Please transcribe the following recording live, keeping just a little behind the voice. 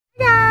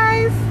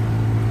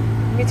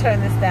me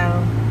turn this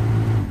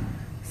down.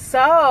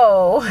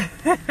 So,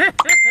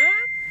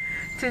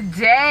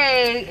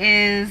 today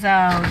is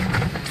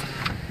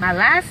my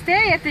last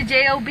day at the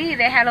JOB.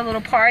 They had a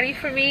little party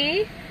for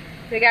me.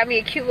 They got me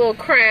a cute little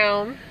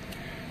crown.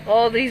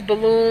 All these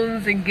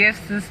balloons and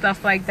gifts and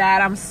stuff like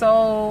that. I'm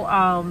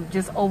so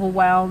just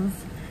overwhelmed.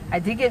 I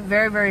did get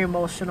very, very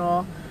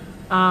emotional.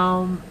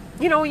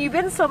 You know, when you've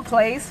been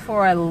someplace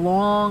for a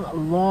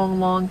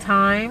long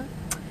time,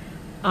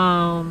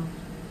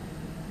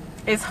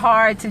 it's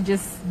hard to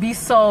just be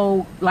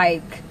so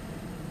like,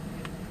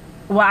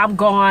 well, I'm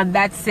gone,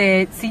 that's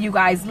it, see you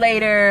guys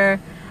later.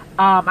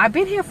 I've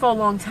been here for a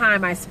long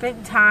time. I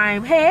spent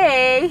time,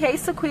 hey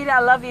Sequita, I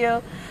love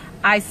you.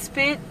 I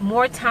spent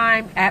more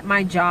time at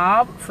my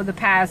job for the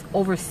past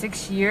over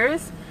 6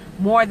 years,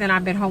 more than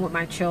I've been home with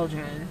my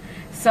children.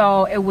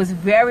 So it was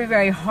very,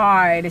 very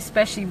hard,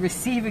 especially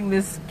receiving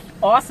this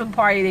awesome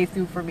party they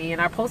threw for me.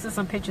 And I posted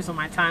some pictures on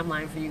my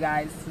timeline for you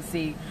guys to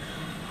see.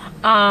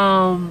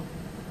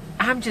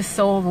 I'm just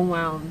so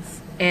overwhelmed.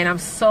 And I'm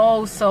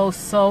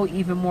so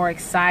even more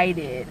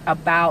excited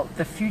about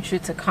the future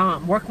to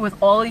come. Working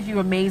with all of you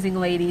amazing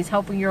ladies,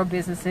 helping your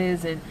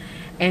businesses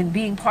and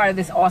being part of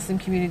this awesome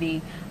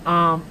community.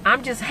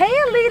 I'm just, hey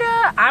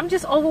Alita, I'm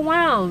just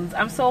overwhelmed.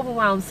 I'm so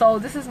overwhelmed. So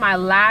this is my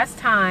last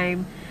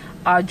time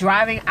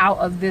driving out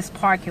of this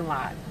parking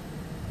lot.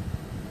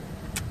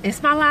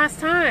 It's my last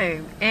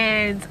time,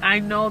 and I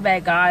know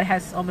that God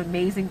has some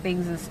amazing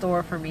things in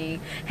store for me.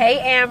 Hey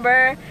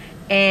Amber.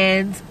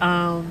 And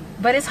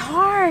but it's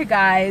hard,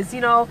 guys. You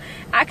know,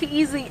 I could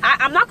easily,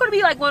 I'm not going to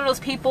be like one of those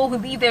people who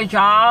leave their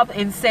job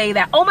and say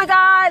that, oh my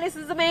God, this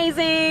is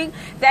amazing,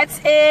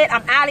 that's it,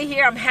 I'm out of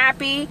here, I'm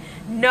happy.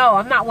 No,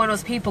 I'm not one of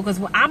those people, because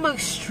I'm an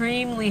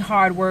extremely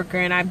hard worker,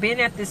 and I've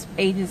been at this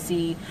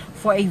agency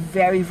for a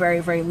very,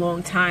 very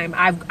long time.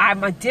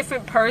 I'm a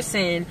different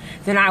person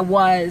than I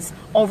was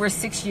over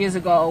 6 years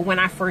ago when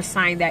I first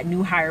signed that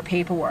new hire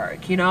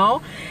paperwork, you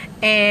know.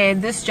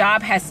 And this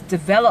job has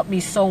developed me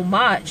so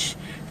much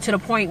to the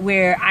point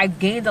where I've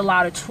gained a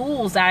lot of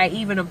tools that I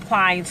even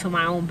apply into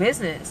my own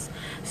business.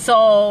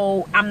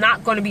 So I'm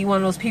not going to be one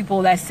of those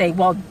people that say,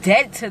 well,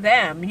 dead to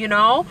them, you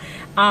know.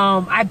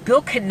 I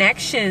built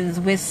connections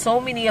with so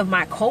many of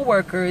my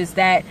coworkers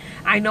that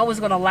I know is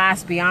going to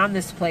last beyond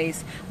this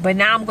place. But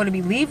now I'm going to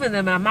be leaving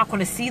them, and I'm not going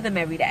to see them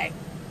every day.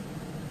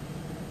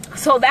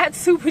 So that's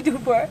super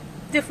duper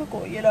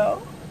difficult, you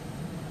know.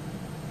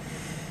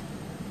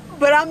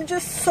 But I'm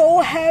just so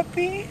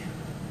happy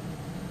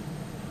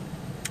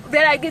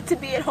that I get to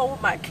be at home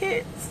with my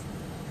kids.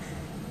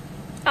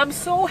 I'm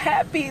so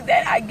happy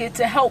that I get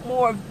to help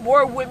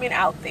more women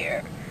out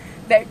there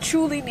that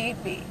truly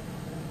need me.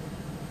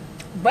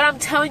 But I'm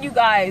telling you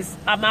guys,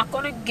 I'm not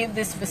going to give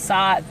this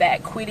facade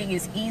that quitting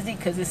is easy,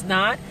 because it's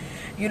not.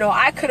 You know,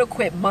 I could have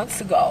quit months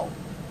ago.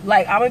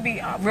 Like, I'm going to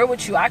be real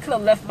with you. I could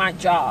have left my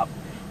job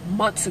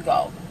months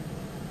ago.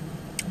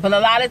 But a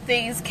lot of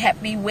things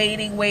kept me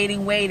waiting.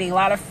 A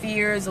lot of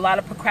fears, a lot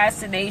of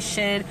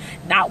procrastination,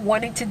 not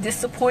wanting to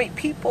disappoint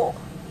people.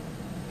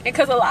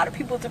 Because a lot of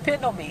people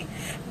depend on me.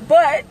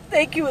 But,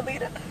 thank you,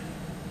 Alita.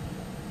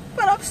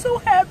 But I'm so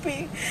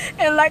happy.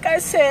 And like I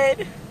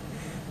said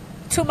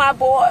to my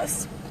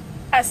boss,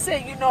 I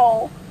said, you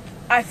know,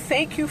 I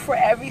thank you for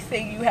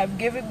everything you have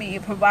given me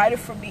and provided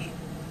for me.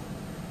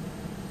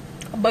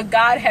 But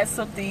God has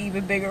something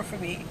even bigger for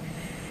me.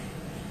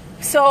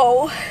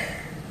 So,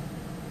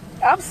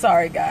 I'm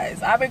sorry,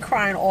 guys. I've been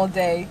crying all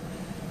day.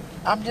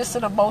 I'm just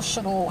an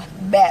emotional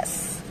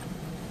mess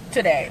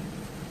today.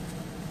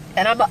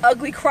 And I'm an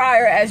ugly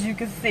crier, as you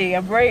can see.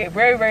 I'm very,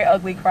 very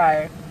ugly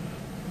crier.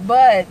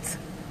 But,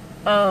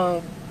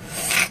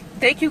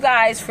 thank you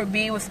guys for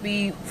being with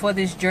me for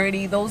this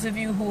journey. Those of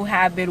you who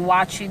have been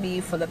watching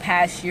me for the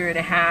past year and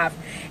a half,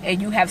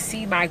 and you have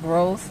seen my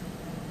growth,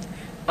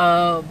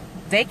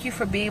 thank you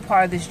for being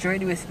part of this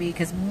journey with me,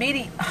 because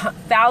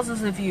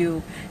thousands of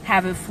you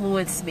have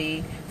influenced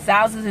me.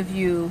 Thousands of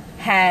you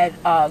had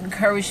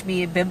encouraged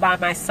me and been by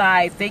my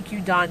side. Thank you,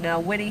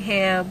 Donnell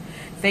Whittingham.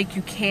 Thank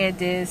you,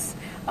 Candace.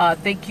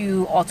 Thank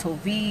you,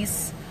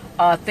 Altovis.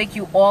 Thank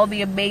you, all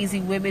the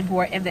amazing women who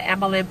are in the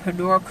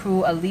MLMpreneur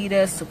crew.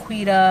 Alita,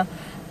 Sequita,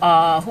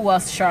 who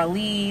else?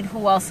 Charlene.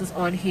 Who else is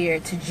on here?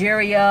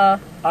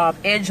 Tajeria,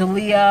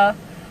 Angelia.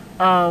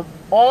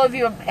 All of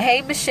you.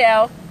 Hey,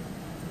 Michelle.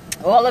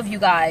 All of you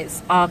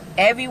guys.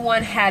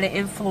 Everyone had an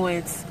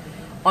influence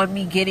on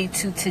me getting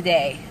to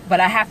today. But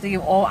I have to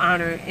give all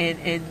honor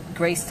and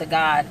grace to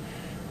God,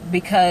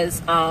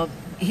 because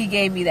He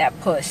gave me that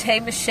push. Hey,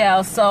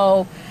 Michelle.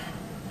 So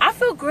I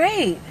feel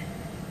great.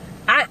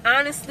 I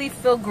honestly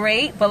feel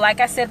great. But like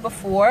I said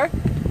before,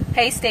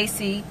 hey,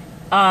 Stacy,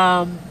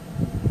 I'm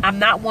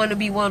not one to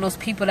be one of those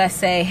people that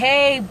say,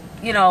 hey,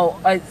 you know,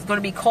 it's going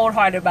to be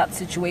cold-hearted about the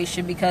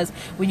situation, because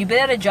when you've been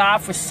at a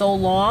job for so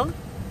long,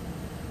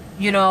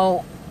 you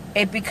know,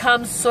 it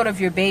becomes sort of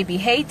your baby.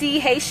 Hey, Dee.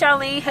 Hey,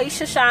 Charlene. Hey,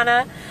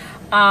 Shoshana.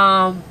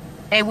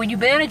 And when you've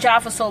been at a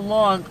job for so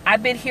long,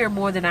 I've been here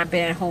more than I've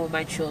been at home with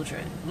my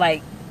children.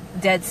 Like,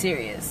 dead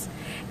serious.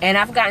 And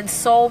I've gotten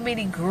so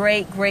many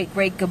great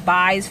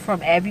goodbyes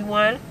from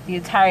everyone. The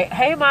entire,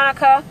 hey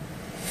Monica.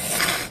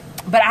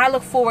 But I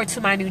look forward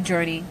to my new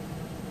journey.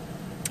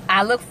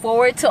 I look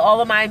forward to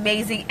all of my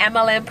amazing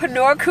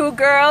MLMpreneur Crew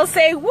girls.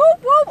 Say whoop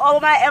whoop. All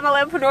of my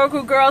MLMpreneur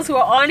Crew girls who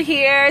are on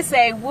here,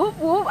 say whoop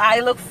whoop. I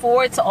look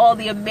forward to all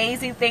the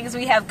amazing things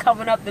we have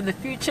coming up in the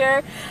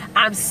future.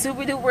 I'm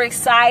super duper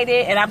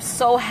excited, and I'm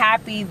so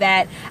happy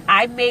that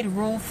I made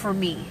room for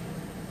me.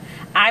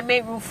 I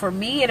made room for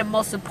me, and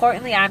most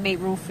importantly, I made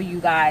room for you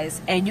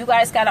guys. And you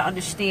guys got to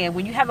understand,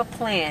 when you have a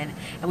plan,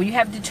 and when you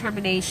have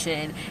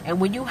determination,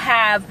 and when you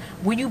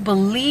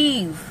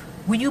believe,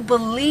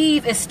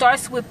 it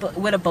starts with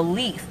a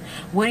belief.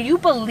 When you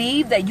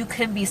believe that you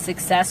can be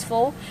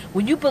successful,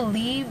 when you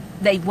believe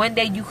that one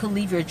day you can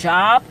leave your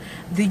job,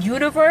 the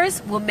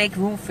universe will make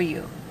room for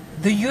you.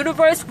 The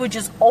universe will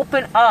just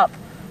open up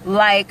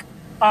like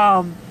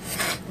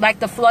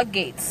the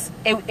floodgates.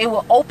 It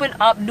will open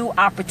up new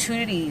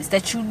opportunities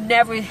that you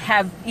never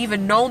have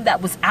even known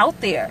that was out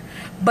there.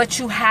 But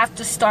you have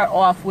to start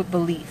off with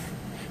belief.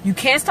 You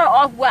can't start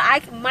off where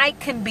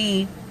can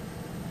be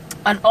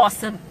an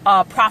awesome,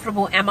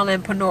 profitable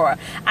MLMpreneur.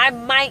 I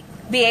might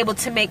be able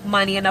to make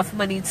enough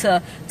money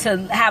to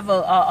have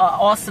a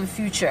awesome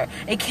future.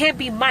 It can't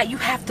be might. You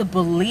have to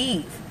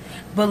believe.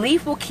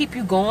 Belief will keep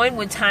you going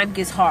when time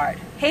gets hard.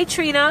 Hey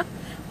Trina.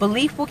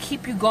 Belief will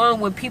keep you going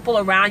when people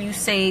around you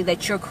say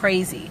that you're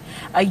crazy.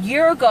 A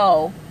year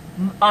ago,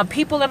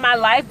 people in my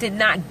life did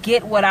not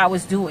get what I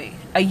was doing.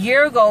 A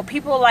year ago,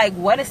 people were like,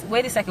 wait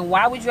a second,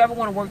 why would you ever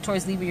want to work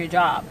towards leaving your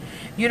job?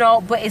 You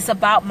know, but it's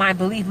about my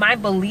belief. My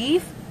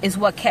belief is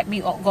what kept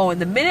me going.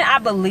 The minute I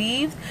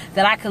believed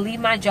that I could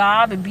leave my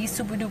job and be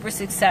super duper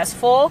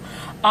successful,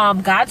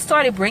 God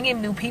started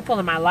bringing new people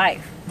in my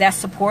life that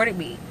supported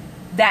me,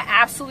 that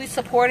absolutely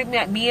supported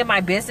me and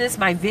my business,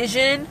 my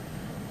vision,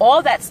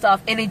 all that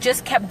stuff. And it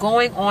just kept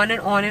going on and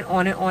on and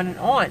on and on and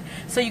on.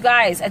 So you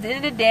guys, at the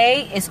end of the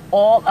day, it's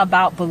all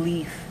about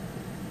belief.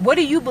 What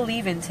do you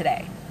believe in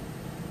today?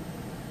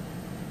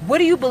 What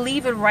do you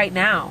believe in right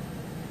now?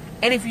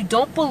 And if you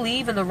don't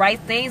believe in the right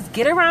things,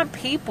 get around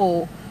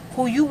people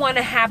who you want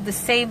to have the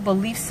same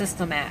belief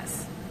system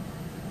as.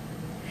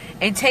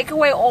 And take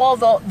away all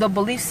the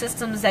belief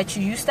systems that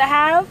you used to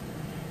have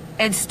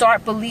and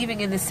start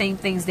believing in the same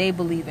things they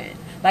believe in.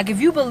 Like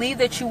if you believe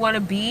that you want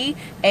to be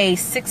a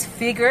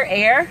 6-figure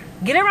heir,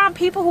 get around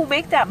people who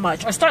make that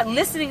much, or start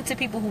listening to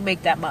people who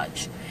make that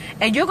much.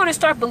 And you're going to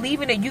start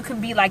believing that you can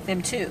be like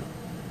them too.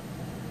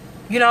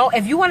 You know,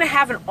 if you want to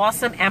have an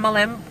awesome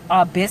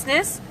MLM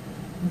business,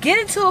 get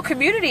into a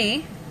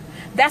community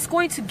that's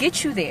going to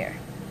get you there.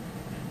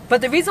 But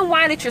the reason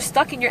why that you're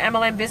stuck in your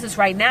MLM business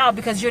right now,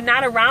 because you're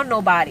not around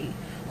nobody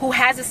who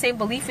has the same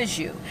belief as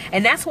you.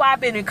 And that's why I've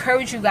been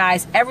encouraging you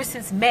guys ever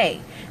since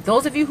May.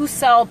 Those of you who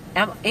sell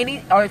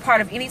any or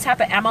part of any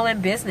type of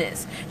MLM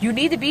business, you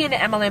need to be in the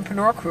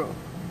MLMpreneur Crew.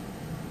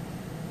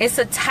 It's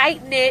a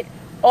tight-knit,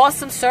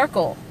 awesome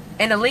circle.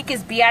 And the link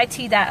is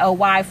bit.ly/the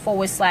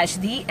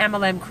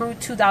MLM Crew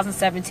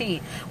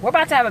 2017. We're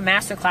about to have a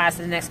masterclass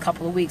in the next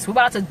couple of weeks. We're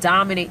about to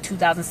dominate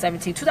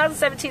 2017.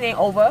 2017 ain't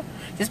over.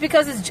 Just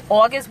because it's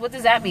August, what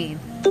does that mean?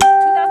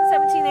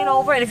 2017 ain't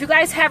over. And if you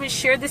guys haven't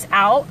shared this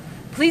out,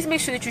 please make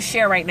sure that you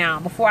share right now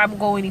before I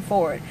go any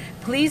forward.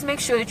 Please make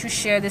sure that you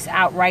share this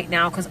out right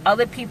now, because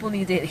other people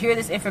need to hear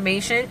this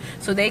information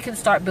so they can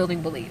start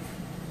building belief.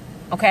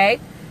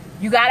 Okay?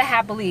 You got to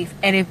have belief.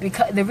 And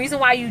because the reason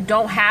why you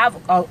don't have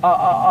a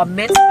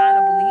immense amount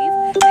of belief,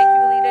 thank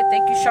you, Alita,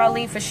 thank you,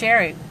 Charlene, for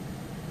sharing,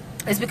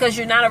 is because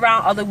you're not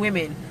around other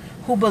women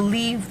who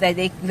believe that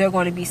they're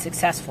going to be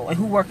successful and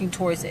who are working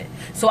towards it.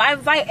 So I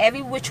invite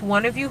every which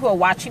one of you who are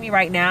watching me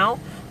right now,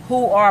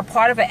 who are a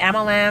part of an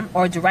MLM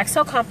or a direct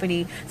sell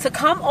company, to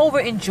come over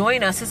and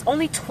join us. It's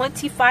only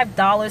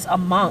 $25 a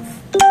month.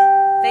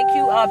 Thank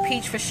you,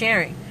 Peach, for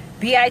sharing.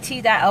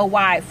 bit.ly/the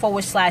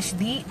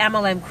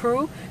MLM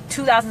Crew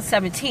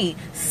 2017.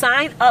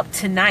 Sign up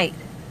tonight.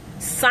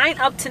 Sign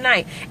up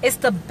tonight. It's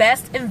the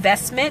best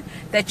investment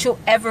that you'll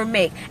ever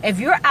make. If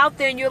you're out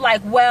there and you're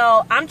like,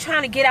 well, I'm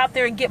trying to get out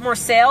there and get more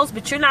sales,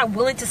 but you're not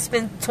willing to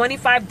spend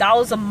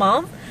 $25 a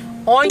month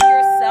on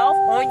yourself,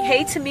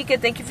 hey Tamika,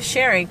 thank you for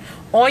sharing,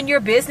 on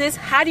your business,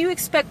 how do you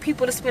expect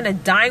people to spend a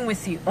dime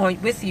with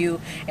you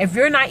if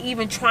you're not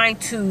even trying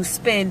to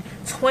spend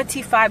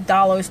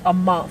 $25 a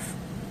month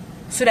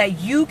so that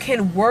you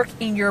can work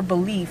in your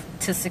belief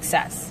to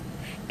success?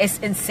 It's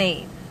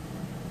insane.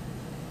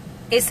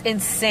 It's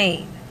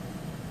insane.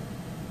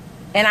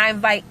 And I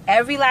invite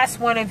every last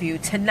one of you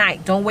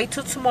tonight. Don't wait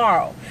till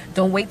tomorrow.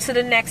 Don't wait till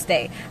the next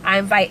day. I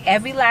invite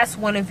every last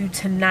one of you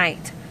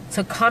tonight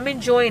to come and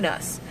join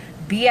us.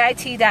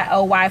 bit.ly/the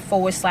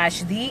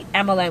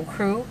MLM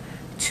Crew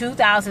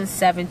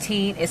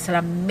 2017. It's an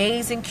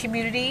amazing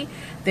community.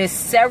 There's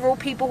several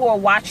people who are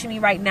watching me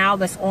right now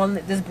that's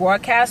on this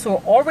broadcast who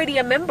are already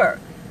a member.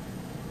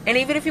 And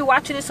even if you're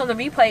watching this on the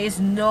replay, it's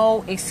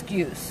no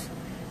excuse.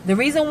 The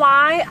reason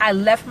why I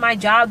left my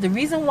job, the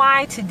reason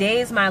why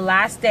today is my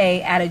last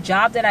day at a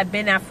job that I've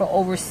been at for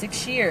over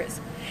 6 years,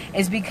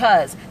 is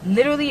because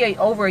literally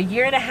over a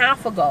year and a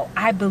half ago,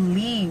 I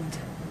believed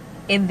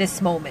in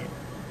this moment.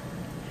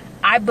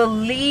 I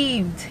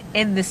believed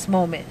in this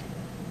moment.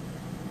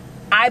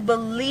 I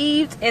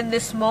believed in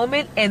this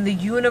moment, and the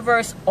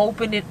universe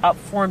opened it up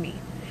for me.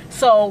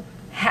 So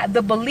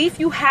the belief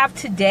you have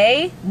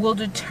today will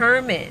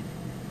determine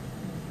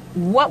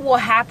what will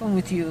happen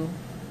with you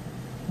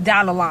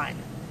down the line.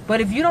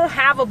 But if you don't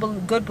have a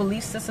good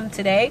belief system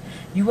today,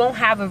 you won't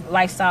have a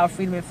lifestyle of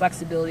freedom and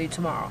flexibility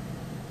tomorrow.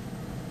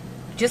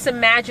 Just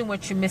imagine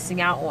what you're missing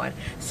out on.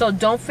 So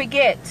don't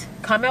forget,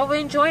 come over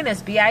and join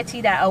us, bit.ly/the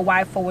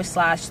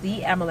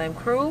MLM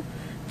Crew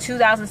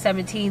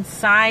 2017.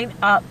 Sign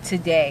up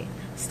today.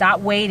 Stop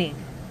waiting.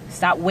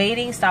 Stop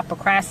waiting. Stop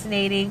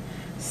procrastinating.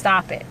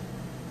 Stop it.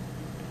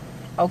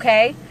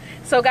 Okay?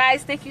 So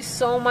guys, thank you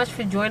so much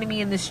for joining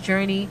me in this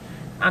journey.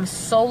 I'm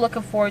so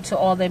looking forward to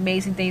all the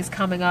amazing things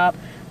coming up.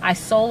 I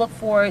so look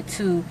forward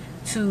to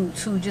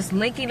just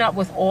linking up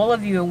with all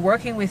of you and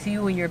working with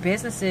you in your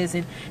businesses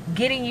and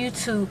getting you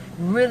to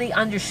really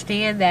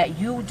understand that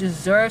you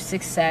deserve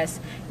success,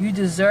 you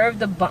deserve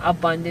the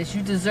abundance,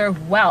 you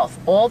deserve wealth.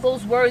 All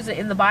those words are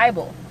in the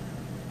Bible.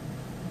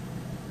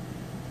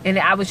 And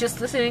I was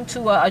just listening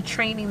to a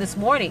training this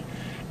morning.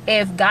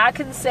 If God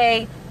can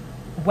say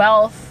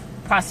wealth,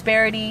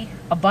 prosperity,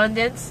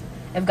 abundance,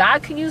 if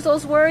God can use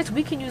those words,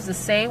 we can use the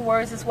same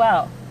words as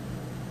well.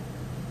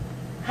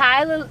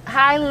 Hi,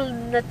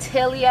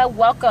 Natalia.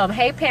 Welcome.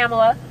 Hey,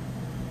 Pamela.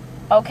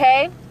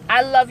 Okay.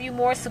 I love you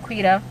more,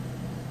 Sequita.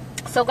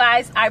 So,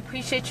 guys, I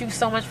appreciate you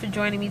so much for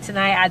joining me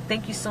tonight. I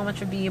thank you so much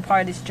for being a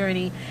part of this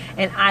journey.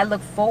 And I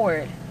look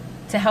forward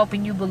to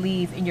helping you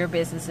believe in your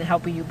business and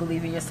helping you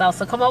believe in yourself.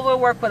 So come over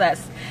and work with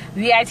us.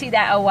 bit.ly/the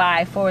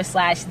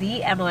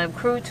MLM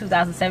Crew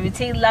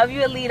 2017. Love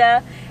you,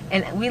 Alita.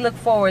 And we look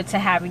forward to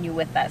having you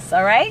with us.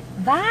 All right?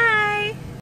 Bye.